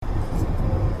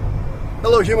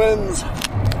Hello humans!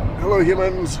 Hello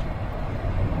humans!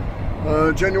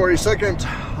 January 2nd,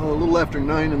 a little after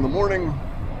 9 in the morning.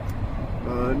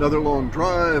 Another long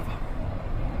drive.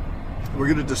 We're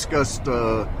going to discuss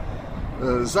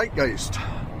zeitgeist,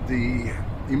 the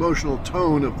emotional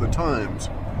tone of the times.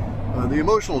 The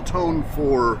emotional tone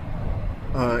for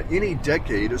any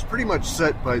decade is pretty much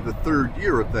set by the third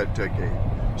year of that decade.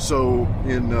 So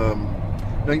in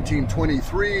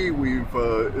 1923, we've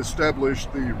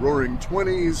established the Roaring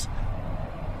Twenties.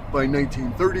 By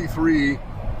 1933,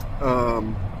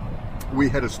 we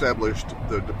had established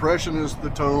the Depression as the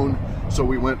tone, so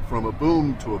we went from a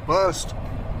boom to a bust.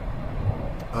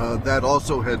 That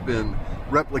also had been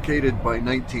replicated by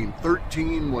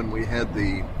 1913 when we had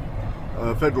the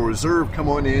Federal Reserve come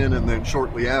on in, and then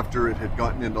shortly after it had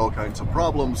gotten into all kinds of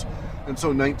problems. And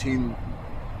so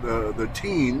the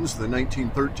teens, the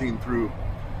 1913 through,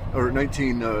 or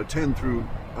 1910 through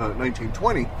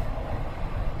 1920,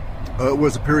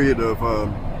 was a period of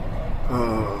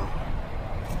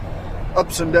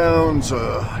ups and downs,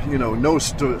 no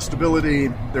stability.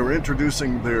 They were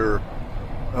introducing their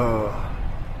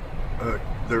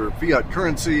fiat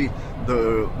currency.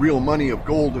 The real money of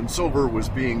gold and silver was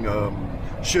being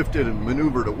shifted and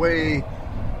maneuvered away,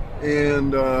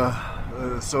 and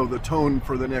so the tone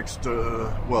for the next,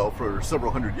 for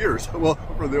several hundred years, for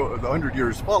the 100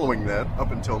 years following that,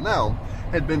 up until now,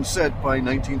 had been set by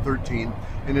 1913,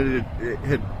 and it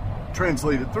had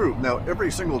translated through. Now, every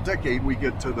single decade, we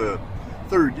get to the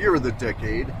third year of the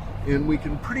decade, and we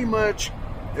can pretty much,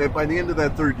 by the end of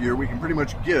that third year, we can pretty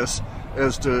much guess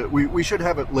as to, we should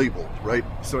have it labeled, right?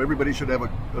 So everybody should have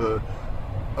a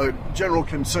general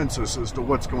consensus as to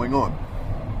what's going on.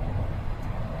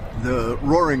 The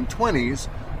Roaring Twenties,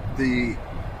 the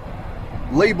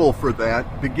label for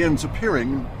that begins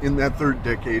appearing in that third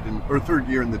decade, or third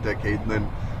year in the decade, and then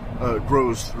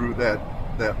grows through that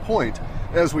point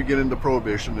as we get into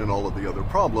Prohibition and all of the other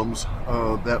problems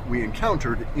that we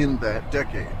encountered in that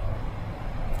decade.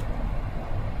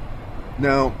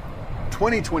 Now,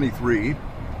 2023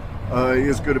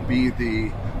 is going to be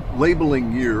the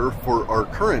labeling year for our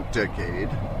current decade,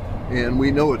 and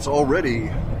we know it's already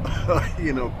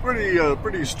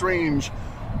pretty strange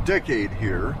decade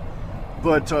here,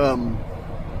 but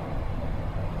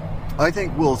I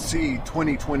think we'll see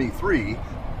 2023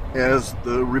 as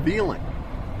the revealing,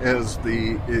 as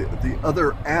the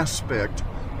other aspect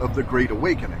of the Great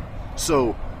Awakening.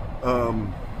 So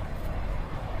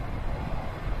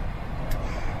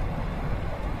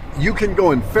you can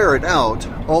go and ferret out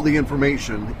all the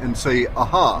information and say,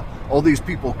 aha, all these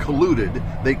people colluded,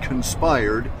 they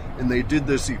conspired, and they did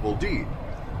this evil deed.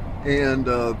 And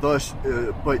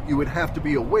but you would have to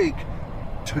be awake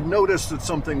to notice that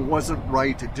something wasn't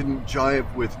right, it didn't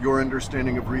jive with your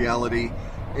understanding of reality,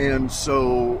 and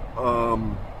so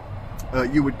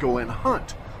you would go and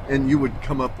hunt, and you would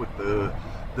come up with the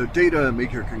data and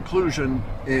make your conclusion,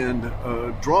 and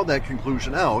draw that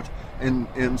conclusion out,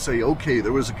 and say, okay,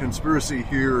 there was a conspiracy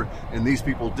here, and these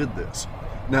people did this.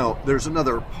 Now, there's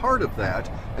another part of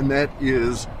that, and that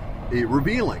is a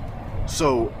revealing.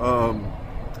 So,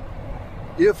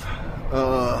 if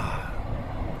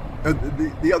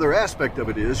the other aspect of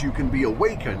it is you can be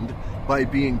awakened by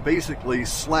being basically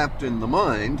slapped in the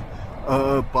mind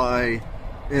by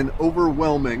an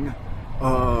overwhelming,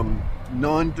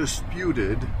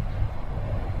 non-disputed,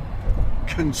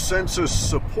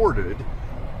 consensus-supported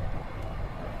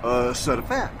set of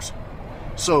facts.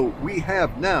 So we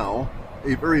have now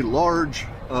a very large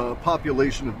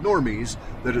population of normies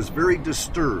that is very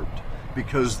disturbed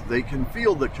because they can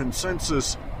feel the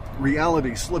consensus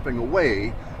reality slipping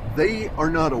away. They are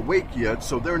not awake yet,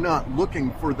 so they're not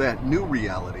looking for that new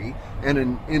reality,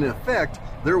 and in effect,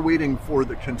 they're waiting for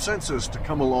the consensus to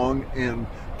come along and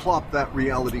plop that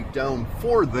reality down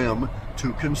for them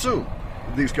to consume.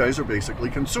 These guys are basically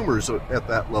consumers at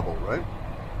that level, right?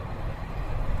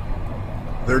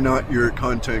 They're not your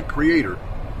content creator.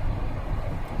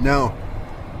 Now,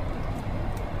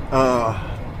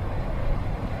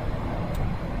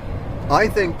 I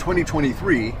think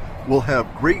 2023 will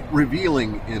have great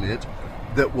revealing in it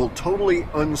that will totally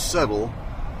unsettle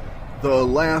the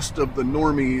last of the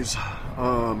normies'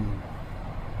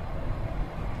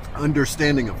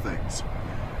 understanding of things,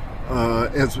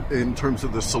 as in terms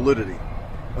of the solidity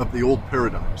of the old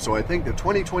paradigm. So I think that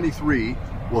 2023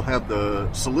 will have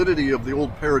the solidity of the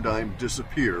old paradigm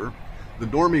disappear. The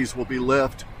normies will be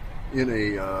left in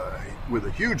with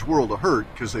a huge world of hurt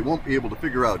because they won't be able to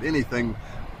figure out anything.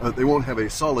 They won't have a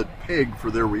solid peg for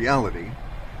their reality.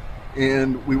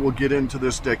 And we will get into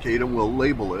this decade and we'll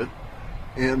label it,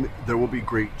 and there will be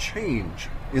great change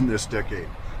in this decade.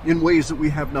 in ways that we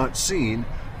have not seen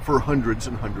for hundreds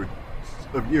and hundreds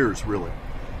of years, really.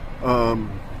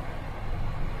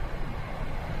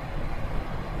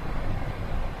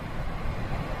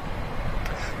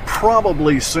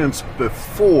 Probably since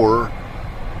before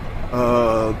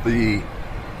the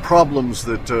problems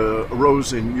that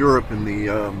arose in Europe in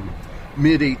the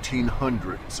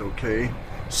mid-1800s, okay?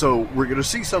 So we're going to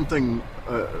see something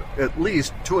at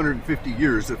least 250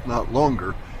 years, if not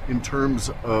longer, in terms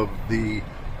of the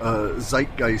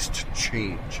zeitgeist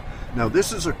change. Now,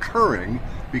 this is occurring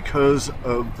because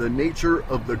of the nature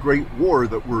of the Great War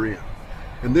that we're in.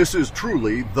 And this is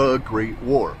truly the Great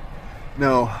War.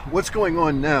 Now, what's going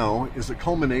on now is a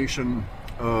culmination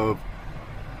of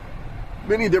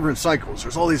many different cycles.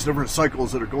 There's all these different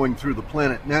cycles that are going through the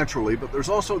planet naturally, but there's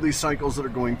also these cycles that are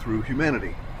going through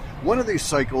humanity. One of these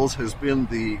cycles has been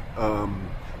the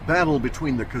battle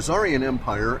between the Khazarian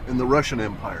Empire and the Russian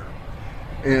Empire,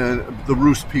 and the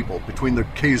Rus people, between the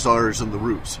Khazars and the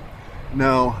Rus.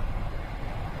 Now,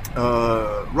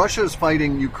 Russia is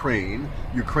fighting Ukraine.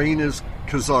 Ukraine is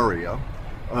Khazaria.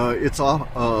 It's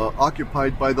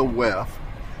occupied by the WEF.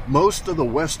 Most of the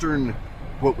Western,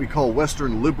 what we call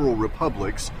Western liberal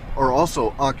republics, are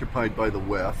also occupied by the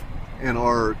WEF and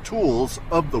are tools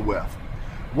of the WEF.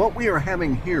 What we are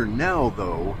having here now,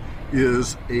 though,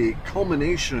 is a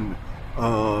culmination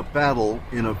battle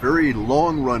in a very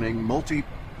long-running,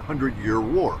 multi-hundred-year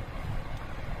war.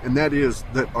 And that is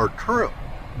that our current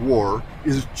war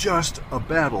is just a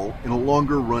battle in a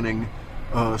longer-running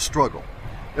struggle.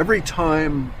 Every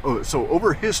time, so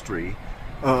over history,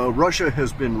 Russia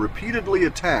has been repeatedly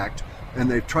attacked,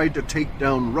 and they've tried to take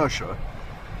down Russia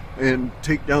and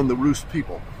take down the Rus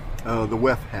people. The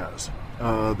WEF has.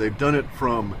 They've done it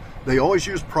they always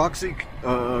use proxy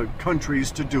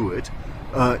countries to do it,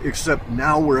 except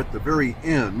now we're at the very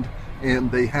end,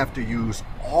 and they have to use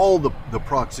all the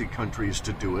proxy countries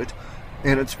to do it,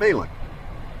 and it's failing.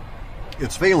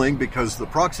 It's failing because the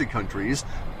proxy countries,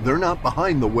 they're not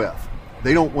behind the WEF.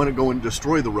 They don't want to go and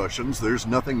destroy the Russians. There's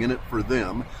nothing in it for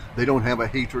them. They don't have a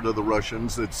hatred of the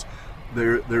Russians.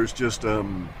 There's just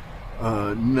none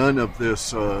of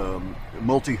this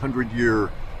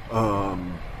multi-hundred-year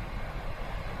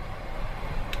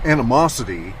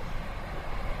animosity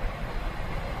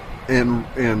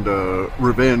and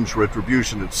revenge,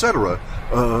 retribution, etc.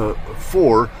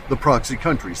 For the proxy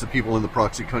countries, the people in the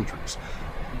proxy countries.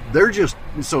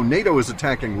 So NATO is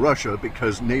attacking Russia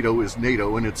because NATO is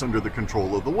NATO and it's under the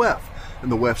control of the WEF.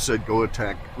 And the WEF said, go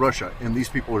attack Russia. And these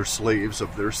people are slaves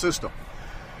of their system.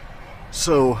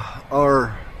 So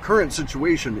our current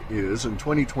situation is, in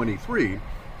 2023,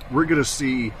 we're going to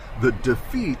see the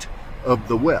defeat of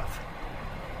the WEF.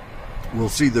 We'll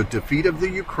see the defeat of the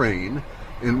Ukraine,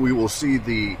 and we will see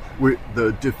the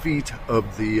defeat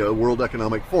of the World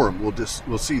Economic Forum.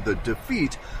 We'll see the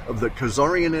defeat of the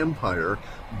Khazarian Empire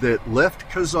that left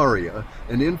Khazaria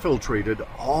and infiltrated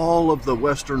all of the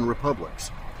Western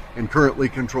republics and currently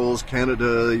controls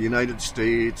Canada, the United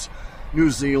States, New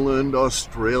Zealand,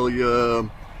 Australia,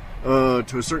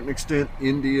 to a certain extent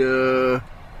India,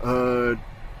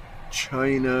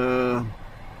 China,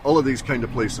 all of these kind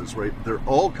of places, right? They're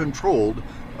all controlled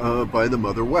by the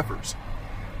mother WEFers.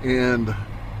 And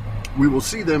we will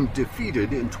see them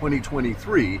defeated in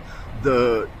 2023.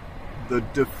 The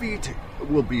defeat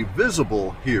will be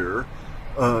visible here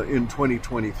in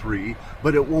 2023,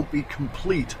 but it won't be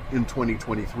complete in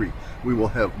 2023. We will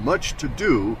have much to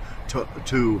do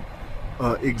to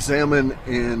examine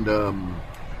and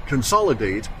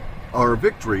consolidate our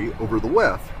victory over the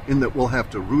WEF, in that we'll have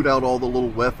to root out all the little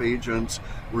WEF agents.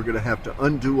 We're going to have to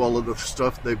undo all of the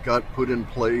stuff they've got put in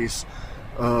place.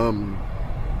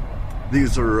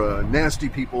 These are nasty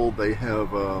people. They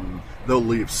have they'll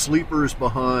leave sleepers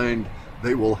behind.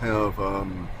 They will have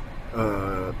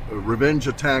revenge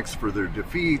attacks for their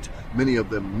defeat. Many of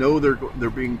them know they're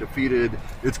being defeated.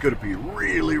 It's going to be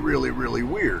really, really, really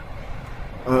weird.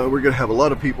 We're going to have a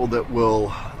lot of people that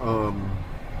will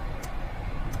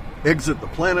exit the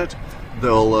planet.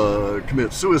 They'll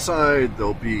commit suicide.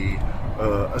 They'll be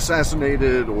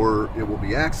assassinated, or it will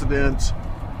be accidents.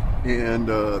 And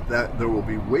that there will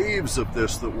be waves of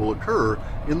this that will occur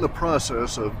in the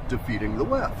process of defeating the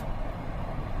WEF.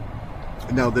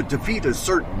 Now, the defeat is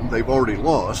certain. They've already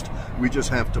lost. We just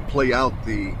have to play out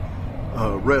the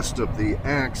rest of the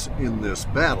acts in this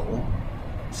battle.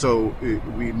 So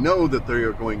we know that they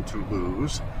are going to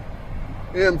lose.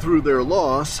 And through their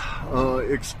loss,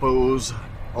 expose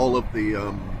all of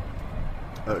the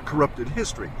corrupted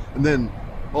history. And then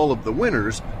all of the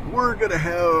winners, we're going to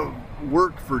have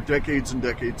work for decades and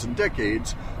decades and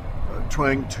decades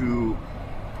trying to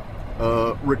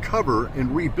recover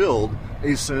and rebuild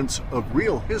a sense of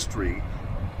real history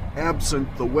absent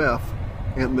the WEF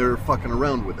and they're fucking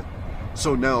around with it.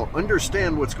 So now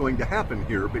understand what's going to happen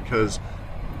here, because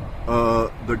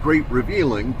the great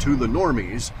revealing to the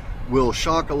normies will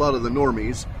shock a lot of the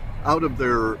normies out of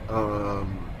their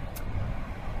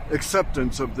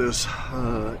acceptance of this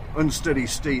unsteady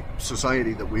state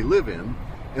society that we live in,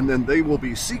 and then they will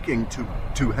be seeking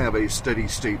to have a steady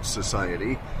state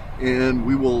society, and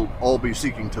we will all be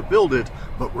seeking to build it,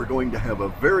 but we're going to have a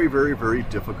very, very, very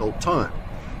difficult time.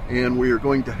 And we are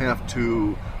going to have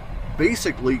to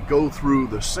basically go through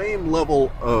the same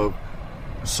level of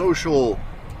social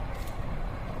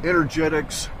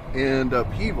energetics and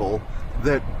upheaval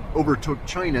that overtook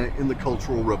China in the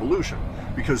Cultural Revolution,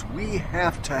 because we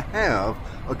have to have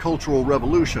a cultural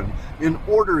revolution in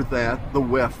order that the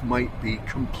WEF might be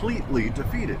completely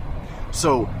defeated.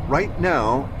 So right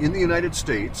now in the United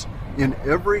States, in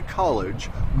every college,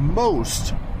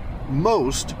 most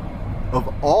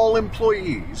of all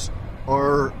employees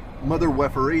are Mother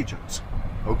WEFer agents.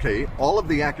 Okay, all of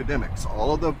the academics,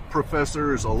 all of the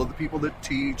professors, all of the people that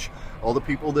teach, all the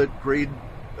people that grade,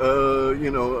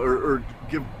 or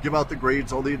give out the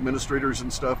grades, all the administrators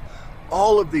and stuff,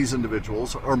 all of these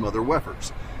individuals are Mother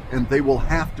WEFers, and they will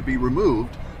have to be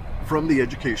removed from the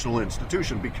educational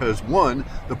institution because, one,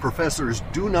 the professors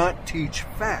do not teach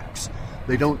facts.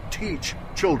 They don't teach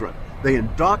children. They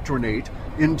indoctrinate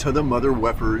into the Mother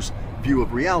WEFer's view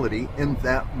of reality, and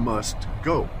that must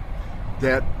go.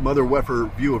 That Mother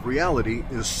WEFer view of reality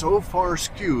is so far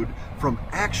skewed from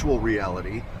actual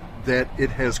reality that it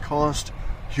has cost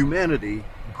humanity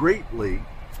greatly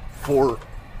for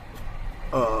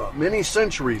many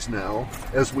centuries now,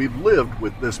 as we've lived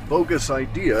with this bogus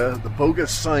idea, the bogus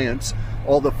science,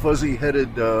 all the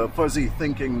fuzzy-headed, fuzzy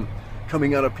thinking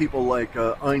coming out of people like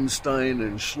Einstein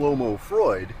and Shlomo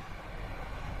Freud.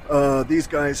 These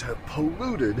guys have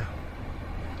polluted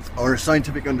our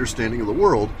scientific understanding of the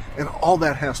world, and all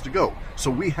that has to go.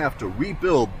 So we have to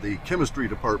rebuild the chemistry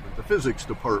department, the physics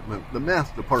department, the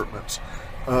math departments,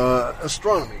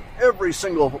 astronomy. Every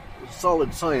single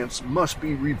solid science must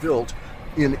be rebuilt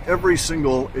in every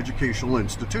single educational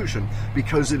institution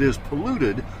because it is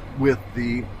polluted with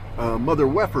the Mother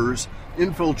WEFers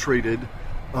infiltrated,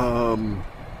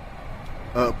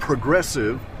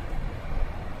 progressive,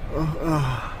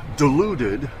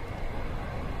 deluded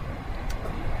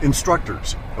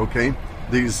instructors. Okay,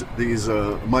 these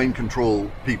mind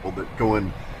control people that go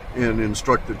in and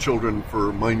instruct the children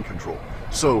for mind control.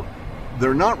 So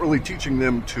they're not really teaching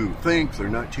them to think. They're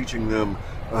not teaching them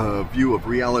a view of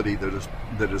reality that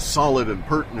is solid and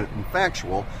pertinent and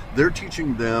factual. They're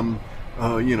teaching them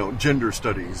gender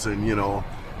studies and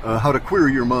how to queer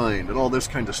your mind and all this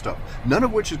kind of stuff, none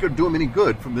of which is going to do them any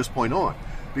good from this point on.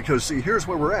 Because see, here's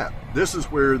where we're at. This is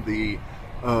where the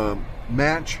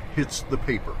match hits the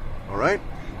paper, all right?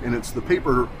 And it's the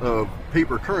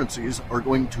paper currencies are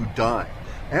going to die.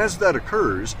 As that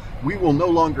occurs, we will no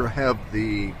longer have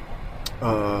the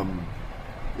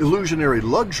illusionary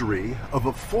luxury of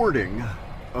affording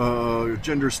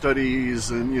gender studies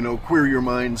and queer your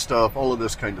mind stuff, all of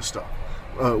this kind of stuff.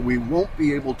 We won't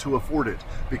be able to afford it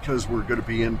because we're going to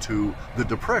be into the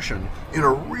Depression in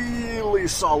a really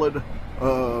solid,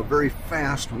 very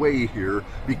fast way here,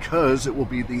 because it will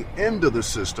be the end of the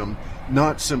system,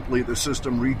 not simply the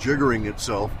system rejiggering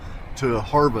itself to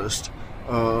harvest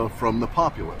from the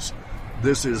populace.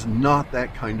 This is not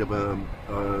that kind of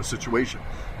a situation.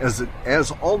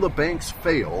 As all the banks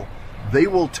fail, they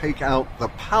will take out the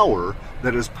power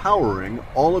that is powering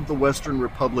all of the Western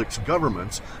republics'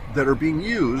 governments that are being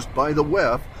used by the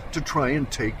WEF to try and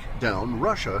take down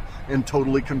Russia and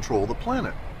totally control the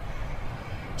planet.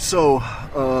 So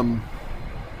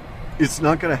it's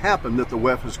not going to happen that the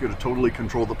WEF is going to totally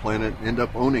control the planet and end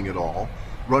up owning it all.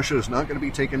 Russia is not going to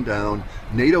be taken down.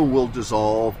 NATO will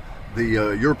dissolve.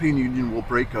 The European Union will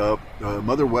break up.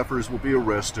 Mother WEFers will be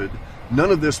arrested.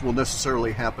 None of this will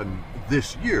necessarily happen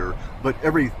this year, but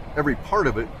every part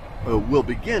of it will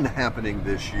begin happening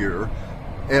this year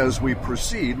as we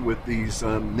proceed with these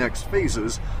next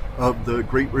phases of the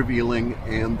Great Revealing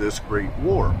and this Great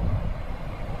War.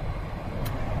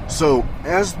 So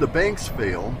as the banks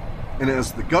fail and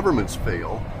as the governments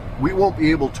fail, we won't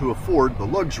be able to afford the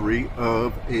luxury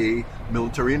of a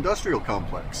military-industrial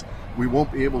complex. We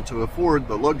won't be able to afford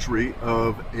the luxury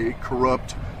of a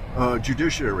corrupt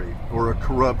judiciary or a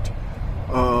corrupt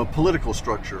political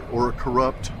structure or a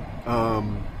corrupt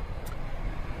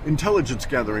intelligence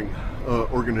gathering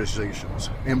organizations.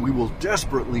 And we will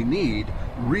desperately need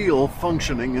real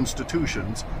functioning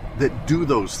institutions that do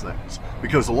those things.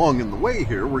 Because along in the way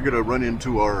here, we're going to run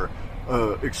into our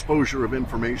exposure of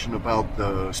information about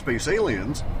the space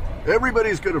aliens,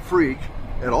 everybody's going to freak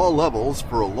at all levels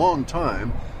for a long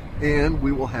time, and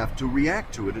we will have to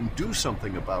react to it and do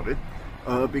something about it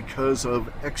because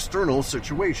of external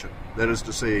situation. That is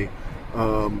to say,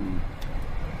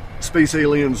 space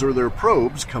aliens or their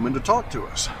probes coming to talk to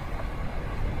us,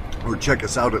 or check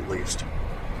us out at least.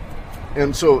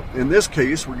 And so in this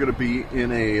case, we're going to be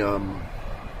in a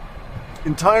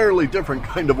entirely different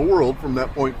kind of a world from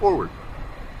that point forward.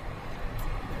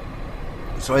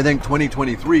 So I think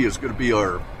 2023 is going to be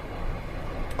our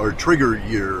trigger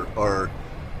year.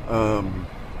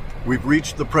 We've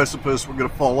reached the precipice. We're going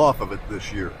to fall off of it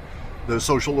this year. The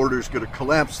social order is going to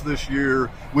collapse this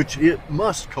year, which it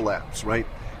must collapse, right?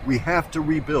 We have to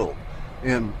rebuild.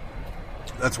 And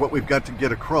that's what we've got to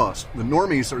get across. The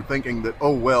normies are thinking that,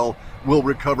 oh, well, we'll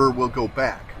recover, we'll go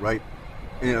back, right?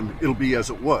 And it'll be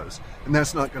as it was. And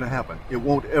that's not going to happen. It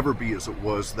won't ever be as it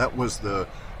was. That was the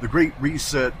Great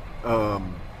Reset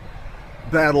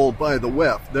battle by the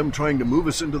WEF, them trying to move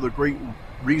us into the Great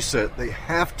Reset. They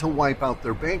have to wipe out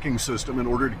their banking system in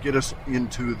order to get us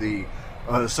into the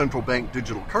central bank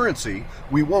digital currency.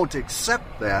 We won't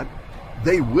accept that.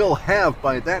 They will have,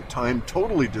 by that time,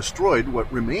 totally destroyed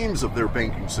what remains of their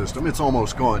banking system. It's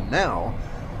almost gone now.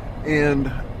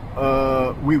 And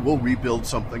we will rebuild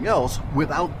something else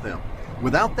without them.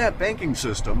 Without that banking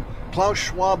system, Klaus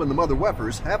Schwab and the Mother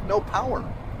Weffers have no power.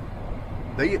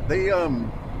 They if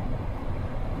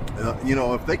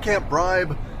they can't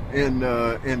bribe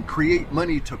and create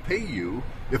money to pay you,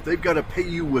 if they've got to pay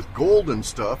you with gold and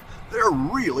stuff, they're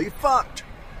really fucked.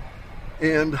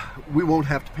 And we won't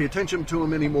have to pay attention to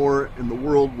them anymore, and the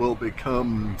world will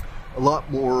become a lot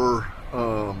more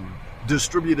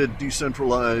distributed,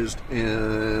 decentralized,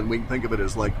 and we can think of it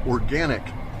as like organic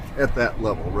at that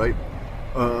level, right?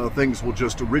 Things will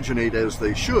just originate as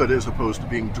they should, as opposed to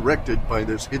being directed by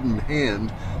this hidden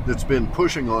hand that's been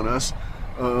pushing on us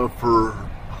for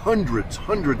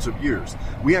hundreds of years.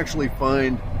 We actually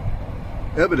find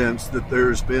evidence that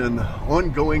there's been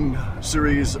ongoing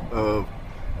series of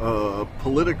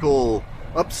political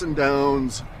ups and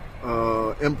downs,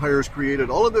 empires created,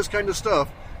 all of this kind of stuff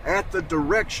at the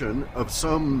direction of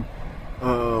some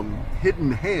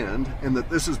hidden hand, and that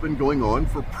this has been going on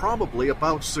for probably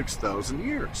about 6,000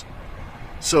 years.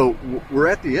 So we're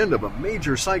at the end of a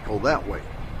major cycle that way.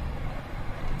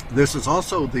 This is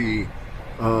also the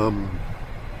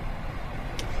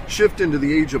shift into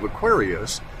the age of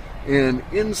Aquarius, and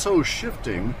in so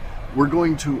shifting, we're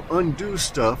going to undo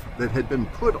stuff that had been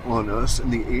put on us in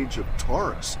the age of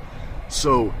Taurus.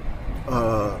 So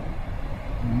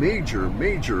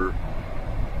major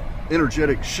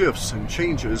energetic shifts and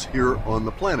changes here on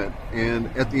the planet, and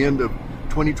at the end of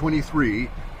 2023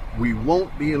 we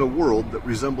won't be in a world that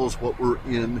resembles what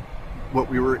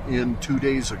we were in 2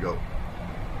 days ago.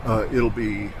 It'll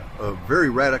be very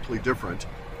radically different,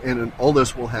 and all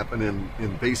this will happen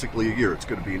in basically a year. It's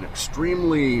going to be an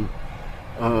extremely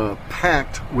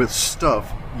packed with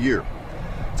stuff year.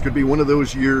 It's going to be one of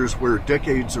those years where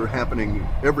decades are happening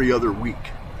every other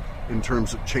week in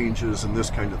terms of changes and this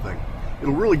kind of thing.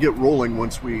 It'll really get rolling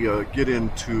once we get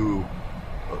into,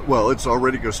 well, it's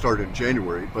already going to start in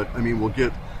January, but I mean, we'll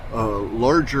get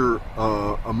larger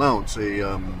amounts,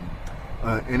 an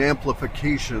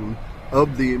amplification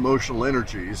of the emotional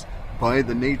energies by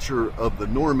the nature of the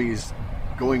normies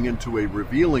going into a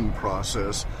revealing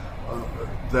process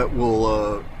that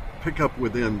will pick up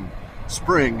within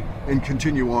spring and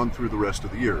continue on through the rest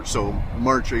of the year. So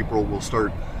March, April, we'll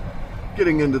start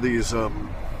getting into these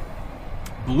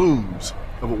blooms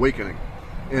of awakening,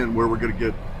 and where we're going to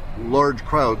get large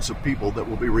crowds of people that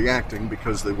will be reacting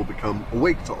because they will become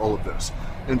awake to all of this.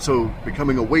 And so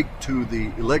becoming awake to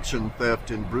the election theft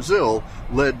in Brazil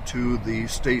led to the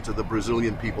state of the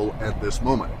Brazilian people at this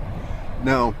moment.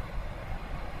 Now,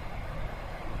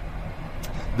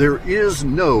 there is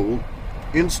no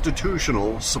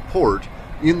institutional support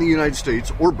in the United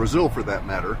States, or Brazil for that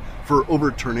matter, for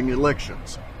overturning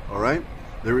elections. All right?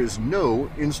 There is no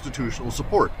institutional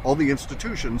support. All the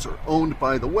institutions are owned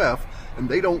by the WEF, and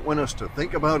they don't want us to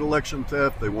think about election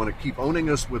theft. They want to keep owning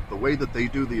us with the way that they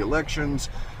do the elections,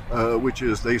 which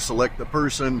is they select the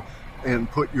person and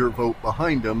put your vote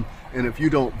behind them, and if you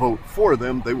don't vote for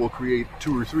them, they will create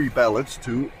 2 or 3 ballots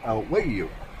to outweigh you.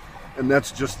 And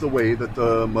that's just the way that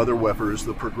the Mother Weffers,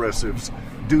 the progressives,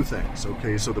 do things.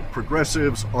 Okay, so the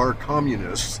progressives are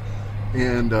communists,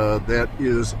 and that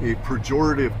is a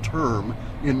pejorative term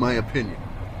in my opinion.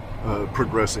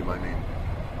 Progressive, I mean.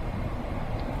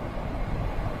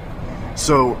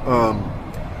 So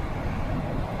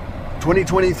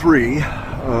 2023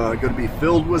 going to be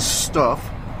filled with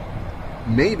stuff,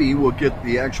 Maybe we'll get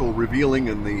the actual revealing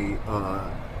and the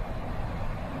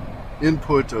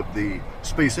input of the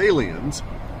space aliens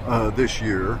this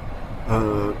year.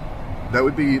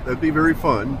 That'd be very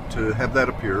fun to have that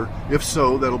appear. If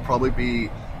so, that'll probably be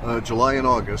July and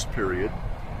August period.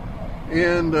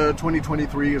 And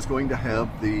 2023 is going to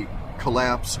have the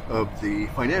collapse of the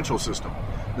financial system.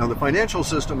 Now, the financial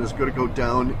system is going to go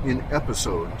down in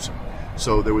episodes.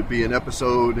 So there would be an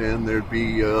episode and there'd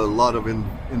be a lot of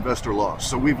investor loss.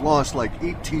 So we've lost like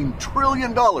 $18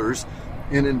 trillion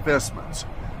in investments.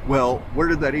 Well, where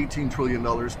did that $18 trillion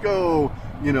go?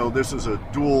 You know, this is a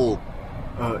dual,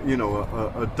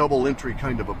 a double entry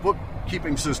kind of a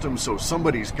bookkeeping system. So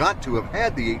somebody's got to have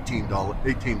had the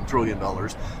 $18 trillion.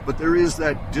 But there is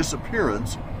that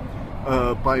disappearance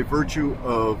by virtue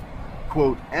of,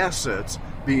 quote, assets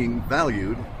being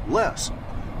valued less.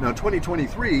 Now,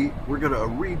 2023, we're going to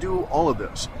redo all of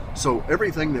this. So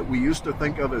everything that we used to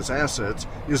think of as assets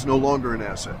is no longer an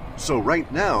asset. So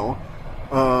right now,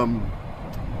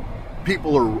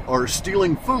 people are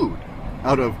stealing food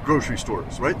out of grocery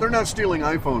stores, right? They're not stealing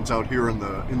iPhones out here in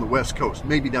the West Coast,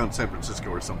 maybe down San Francisco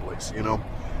or someplace, you know.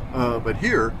 But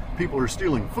here, people are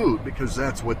stealing food because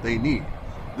that's what they need.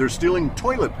 They're stealing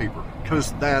toilet paper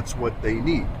because that's what they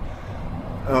need.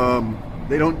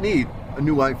 They don't need a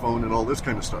new iPhone and all this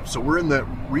kind of stuff. So we're in that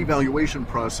revaluation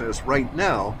process right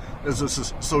now as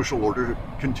this social order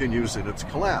continues in its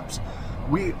collapse.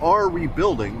 We are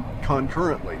rebuilding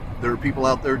concurrently. There are people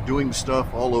out there doing stuff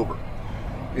all over.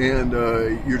 And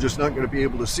you're just not going to be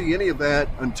able to see any of that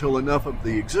until enough of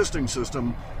the existing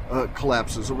system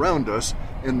collapses around us.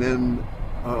 And then,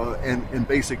 and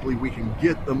basically we can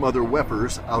get the mother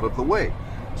weffers out of the way.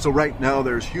 So right now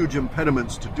there's huge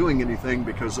impediments to doing anything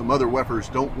because the mother weffers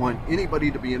don't want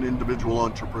anybody to be an individual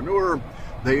entrepreneur.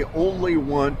 They only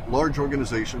want large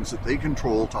organizations that they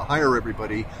control to hire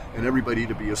everybody and everybody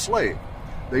to be a slave.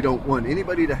 They don't want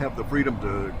anybody to have the freedom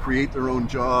to create their own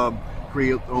job,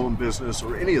 create their own business,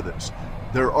 or any of this.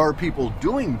 There are people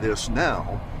doing this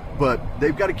now, but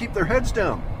they've got to keep their heads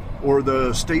down or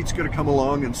the state's going to come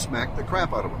along and smack the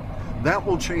crap out of them. That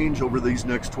will change over these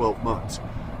next 12 months.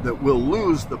 That will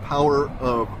lose the power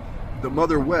of the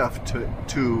mother weft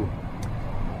to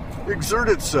exert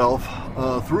itself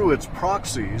through its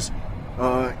proxies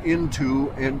into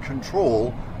and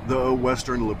control the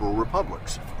Western liberal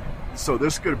republics. So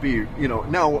this could be,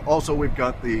 now also we've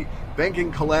got the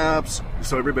banking collapse,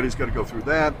 so everybody's got to go through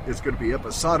that. It's going to be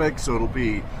episodic, so it'll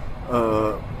be,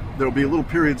 there'll be little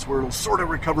periods where it'll sort of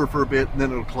recover for a bit, and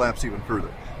then it'll collapse even further.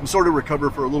 And sort of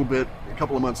recover for a little bit, a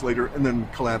couple of months later, and then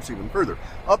collapse even further.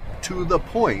 Up to the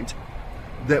point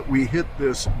that we hit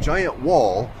this giant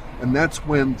wall, and that's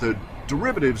when the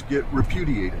derivatives get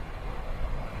repudiated.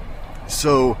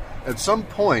 So at some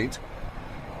point,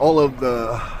 all of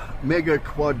the mega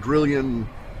quadrillion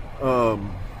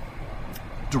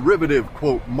derivative,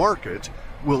 quote, market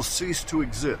will cease to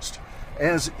exist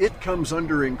as it comes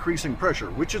under increasing pressure,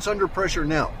 which it's under pressure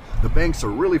now. The banks are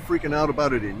really freaking out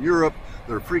about it in Europe.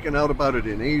 They're freaking out about it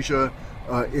in Asia.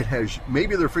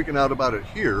 Maybe they're freaking out about it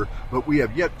here, but we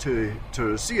have yet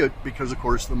to see it because, of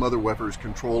course, the mother weffers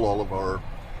control all of our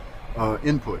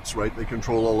inputs, right? They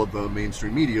control all of the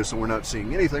mainstream media, so we're not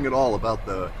seeing anything at all about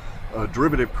the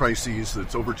derivative crises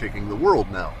that's overtaking the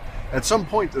world now. At some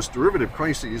point, this derivative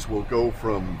crises will go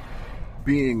from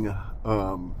being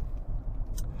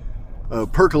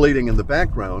percolating in the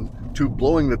background to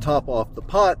blowing the top off the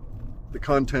pot. The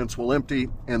contents will empty,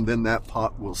 and then that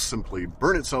pot will simply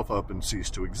burn itself up and cease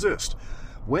to exist.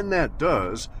 When that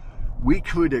does, we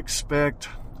could expect,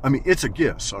 it's a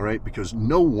guess, all right, because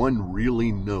no one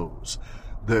really knows.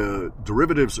 The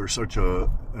derivatives are such an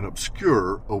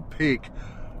obscure, opaque,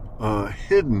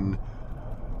 hidden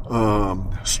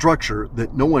structure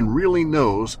that no one really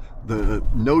knows the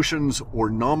notions or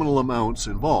nominal amounts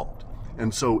involved.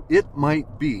 And so it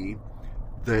might be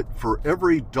that for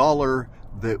every dollar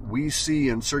that we see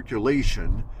in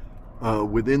circulation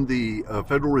within the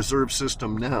Federal Reserve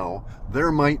System now,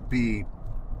 there might be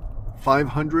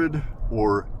 $500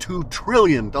 or $2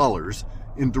 trillion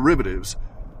in derivatives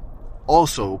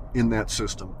also in that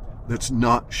system that's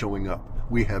not showing up.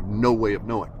 We have no way of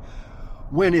knowing.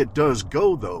 When it does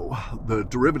go, though, the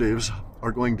derivatives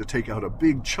are going to take out a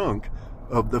big chunk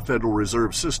of the Federal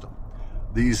Reserve System.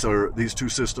 These two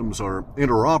systems are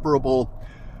interoperable.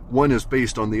 One is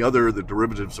based on the other. The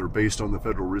derivatives are based on the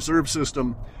Federal Reserve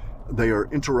System. They are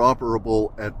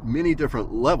interoperable at many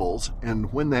different levels,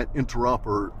 and when that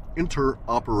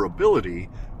interoperability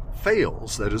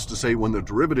fails, that is to say, when the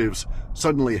derivatives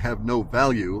suddenly have no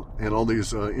value and all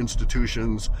these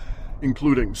institutions,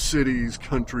 including cities,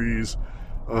 countries,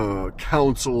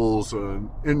 councils,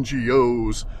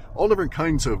 NGOs, all different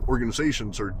kinds of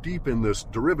organizations are deep in this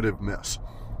derivative mess.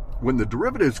 When the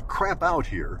derivatives crap out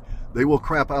here, they will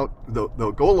crap out,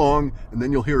 they'll go along, and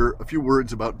then you'll hear a few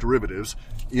words about derivatives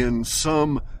in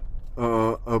some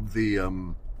of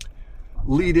the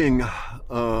leading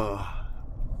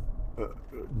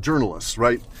journalists,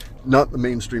 right? Not the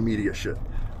mainstream media shit.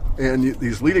 And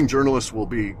these leading journalists will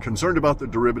be concerned about the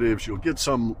derivatives. You'll get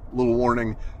some little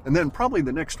warning. And then probably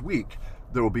the next week,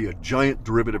 there will be a giant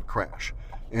derivative crash.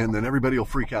 And then everybody will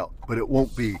freak out. But it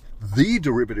won't be the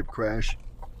derivative crash.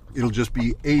 It'll just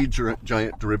be a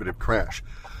giant derivative crash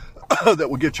that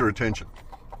will get your attention.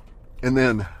 And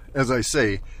then, as I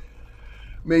say,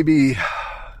 maybe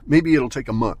it'll take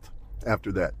a month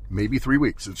after that. Maybe 3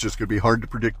 weeks. It's just going to be hard to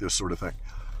predict this sort of thing.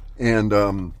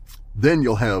 And then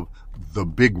you'll have the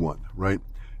big one, right?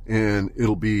 And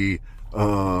it'll be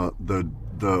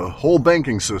the whole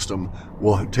banking system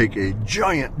will take a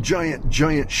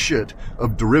giant shit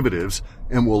of derivatives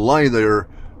and will lie there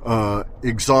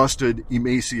exhausted,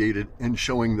 emaciated, and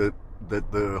showing that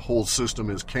the whole system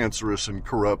is cancerous and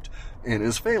corrupt and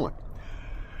is failing.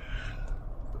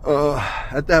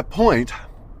 At that point,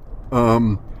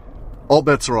 all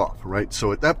bets are off, right?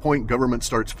 So at that point, government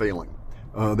starts failing.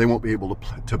 They won't be able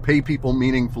to pay people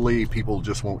meaningfully. People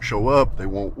just won't show up. They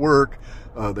won't work.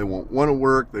 They won't want to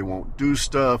work. They won't do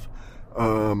stuff.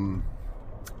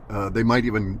 They might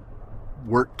even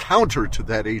work counter to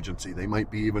that agency. They might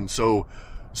be even so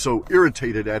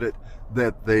irritated at it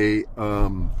that they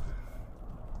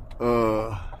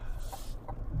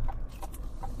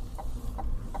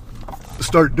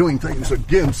start doing things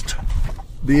against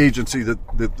the agency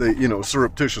that they,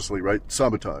 surreptitiously, right?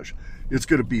 Sabotage. It's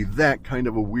going to be that kind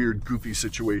of a weird, goofy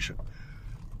situation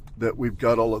that we've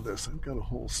got all of this. I've got a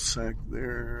whole sack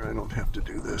there. I don't have to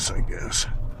do this, I guess.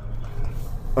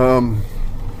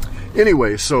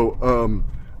 Anyway, so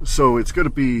it's going to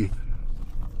be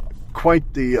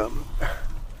quite the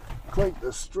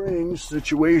strange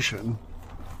situation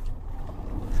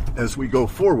as we go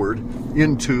forward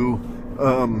into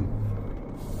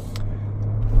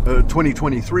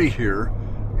 2023 here,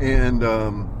 and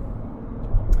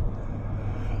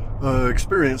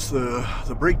experience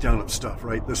the breakdown of stuff,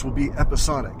 right? This will be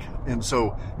episodic, and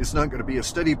so it's not going to be a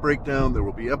steady breakdown. There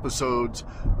will be episodes.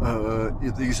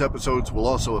 These episodes will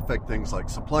also affect things like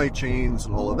supply chains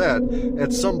and all of that.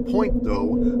 At some point,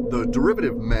 though, the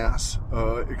derivative mass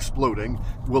exploding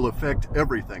will affect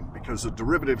everything, because the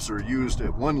derivatives are used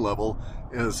at one level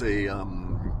as a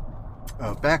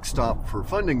backstop for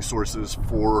funding sources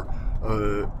for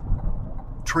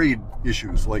trade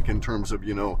issues, like in terms of,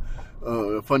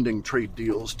 funding trade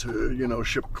deals to,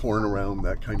 ship corn around,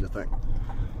 that kind of thing.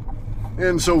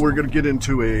 And so we're going to get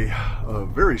into a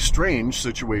very strange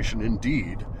situation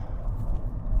indeed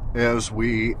as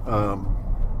we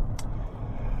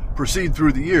proceed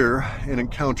through the year and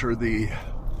encounter the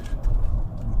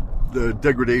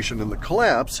degradation and the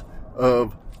collapse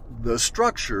of the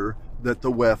structure that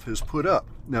the WEF has put up.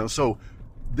 Now, so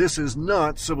this is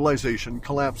not civilization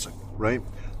collapsing, right?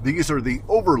 These are the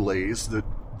overlays, the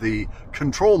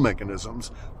control mechanisms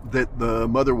that the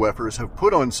mother WEFers have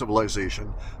put on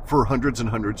civilization for hundreds and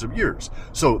hundreds of years.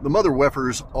 So the mother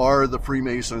WEFers are the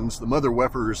Freemasons. The mother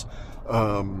WEFers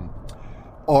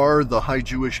are the High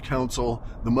Jewish Council.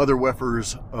 The mother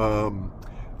WEFers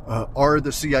are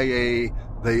the CIA.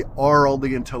 They are all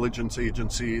the intelligence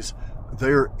agencies.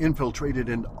 They're infiltrated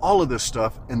in all of this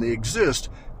stuff, and they exist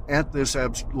at this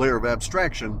layer of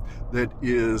abstraction that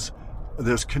is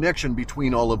this connection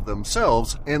between all of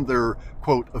themselves and their,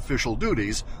 quote, official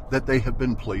duties that they have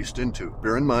been placed into.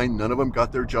 Bear in mind, none of them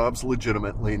got their jobs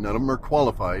legitimately. None of them are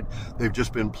qualified. They've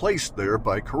just been placed there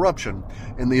by corruption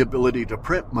and the ability to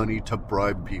print money to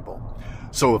bribe people.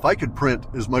 So if I could print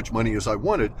as much money as I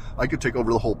wanted, I could take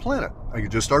over the whole planet. I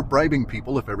could just start bribing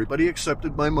people. If everybody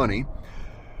accepted my money,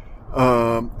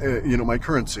 my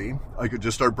currency, I could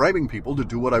just start bribing people to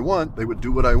do what I want. They would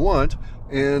do what I want,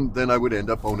 and then I would end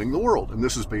up owning the world. And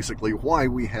this is basically why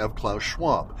we have Klaus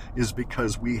Schwab, is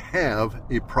because we have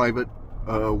a private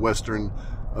Western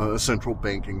central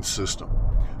banking system.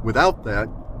 Without that,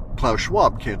 Klaus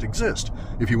Schwab can't exist.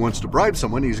 If he wants to bribe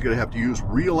someone, he's going to have to use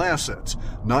real assets,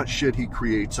 not shit he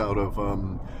creates out of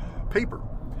paper.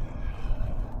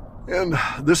 And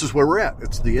this is where we're at.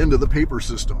 It's the end of the paper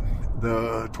system.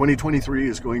 The 2023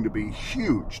 is going to be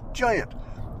huge, giant.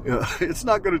 It's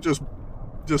not going to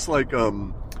just like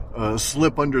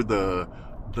slip under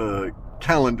the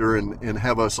calendar and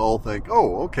have us all think,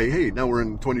 oh, okay, hey, now we're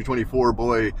in 2024.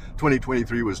 Boy,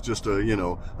 2023 was just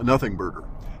a nothing burger.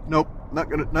 Nope, not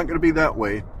gonna be that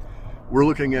way. we're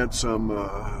looking at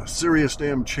some serious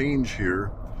damn change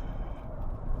here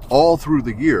all through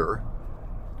the year.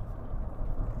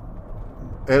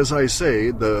 As I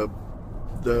say, the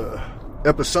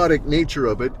episodic nature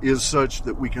of it is such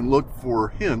that we can look for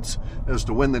hints as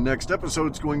to when the next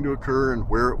episode's going to occur and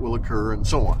where it will occur and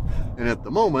so on. And at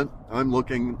the moment, I'm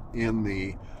looking in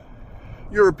the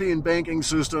European banking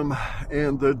system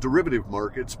and the derivative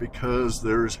markets because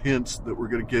there's hints that we're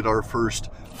going to get our first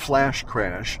flash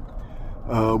crash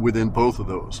within both of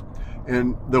those.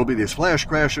 And there'll be these flash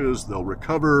crashes, they'll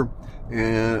recover,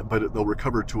 but they'll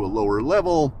recover to a lower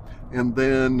level, and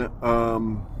then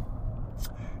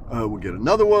we'll get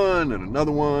another one, and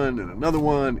another one, and another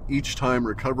one, each time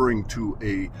recovering to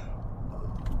a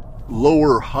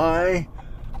lower high.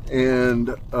 And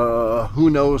who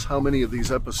knows how many of these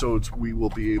episodes we will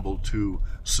be able to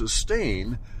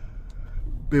sustain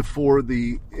before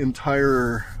the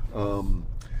entire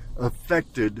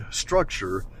affected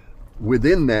structure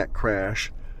within that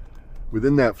crash,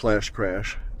 within that flash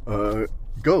crash,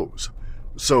 goes.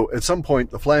 So at some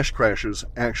point, the flash crashes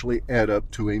actually add up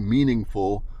to a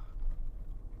meaningful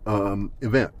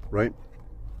event, right?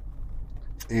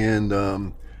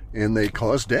 And they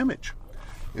cause damage.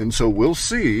 And so we'll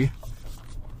see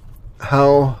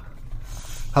how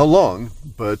long,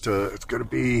 but it's going to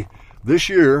be this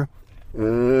year,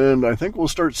 and I think we'll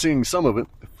start seeing some of it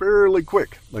fairly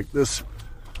quick, like this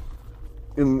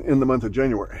in the month of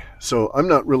January. So I'm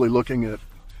not really looking at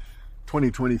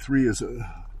 2023 as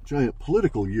a giant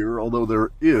political year, although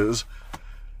there is,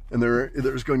 and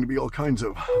there's going to be all kinds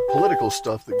of political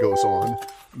stuff that goes on.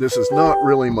 This is not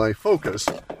really my focus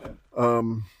at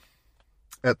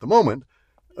the moment.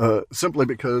 Simply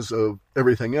because of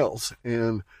everything else.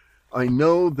 And I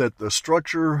know that the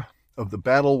structure of the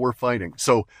battle we're fighting.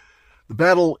 So the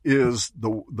battle is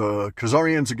the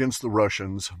Khazarians against the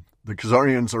Russians. The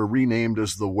Khazarians are renamed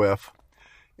as the WEF,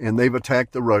 and they've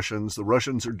attacked the Russians. The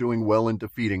Russians are doing well in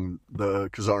defeating the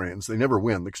Khazarians. They never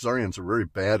win. The Khazarians are very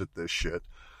bad at this shit.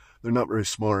 They're not very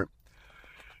smart.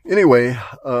 Anyway,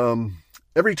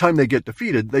 every time they get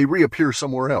defeated, they reappear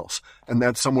somewhere else, and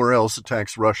that somewhere else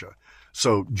attacks Russia.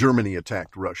 So Germany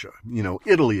attacked Russia,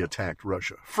 Italy attacked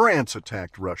Russia, France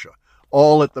attacked Russia,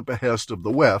 all at the behest of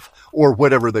the WEF, or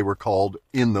whatever they were called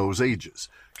in those ages,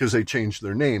 because they changed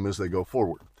their name as they go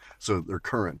forward. So they're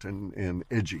current and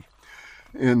edgy.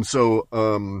 And so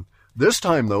this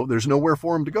time, though, there's nowhere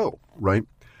for them to go, right?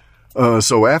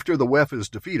 So after the WEF is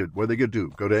defeated, what are they going to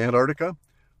do? Go to Antarctica?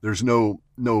 There's no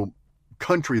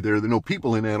country there are no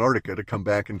people in Antarctica to come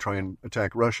back and try and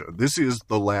attack Russia. This is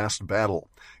the last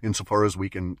battle, insofar as we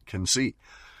can see.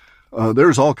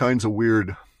 There's all kinds of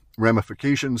weird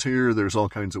ramifications here. There's all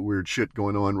kinds of weird shit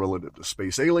going on relative to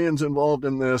space aliens involved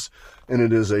in this, and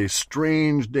it is a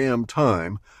strange damn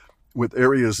time with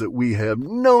areas that we have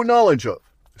no knowledge of.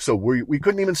 So we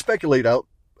couldn't even speculate about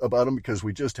them because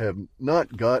we just have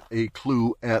not got a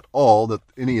clue at all that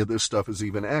any of this stuff is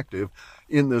even active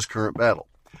in this current battle.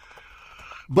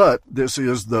 But this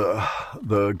is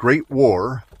the Great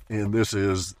War, and this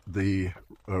is the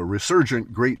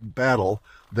resurgent great battle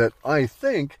that I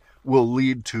think will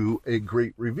lead to a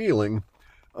great revealing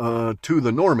to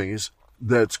the normies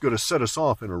that's going to set us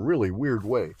off in a really weird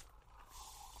way.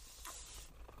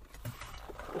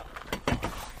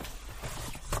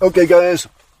 Okay, guys.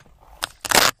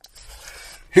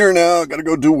 Here now, got to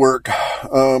go do work.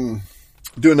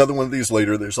 Do another one of these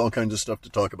later. There's all kinds of stuff to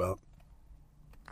talk about.